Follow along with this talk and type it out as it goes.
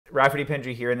Rafferty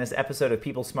Pendry here. In this episode of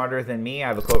People Smarter Than Me, I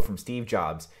have a quote from Steve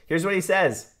Jobs. Here's what he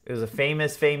says. It was a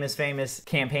famous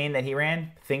campaign that he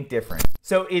ran. Think different.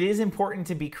 So it is important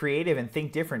to be creative and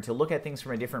think different, to look at things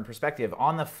from a different perspective.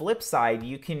 On the flip side,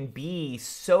 you can be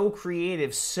so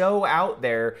creative, so out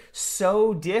there,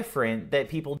 so different that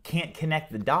people can't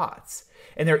connect the dots.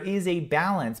 And there is a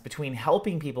balance between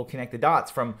helping people connect the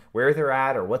dots from where they're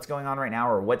at or what's going on right now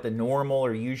or what the normal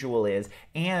or usual is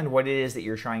and what it is that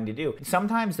you're trying to do.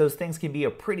 Sometimes those things can be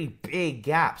a pretty big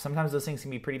gap. Sometimes those things can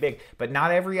be pretty big, but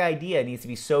not every idea needs to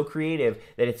be so creative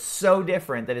that it's so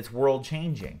different that it's world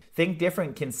changing. Think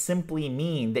different can simply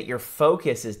mean that your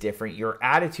focus is different, your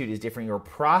attitude is different, your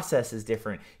process is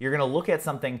different. You're going to look at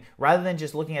something rather than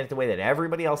just looking at it the way that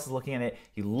everybody else is looking at it.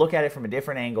 You look at it from a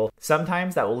different angle.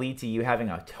 Sometimes that will lead to you having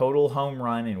a total home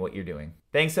run in what you're doing.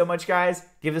 Thanks so much, guys.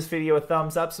 Give this video a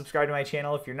thumbs up. Subscribe to my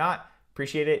channel if you're not.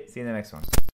 Appreciate it. See you in the next one.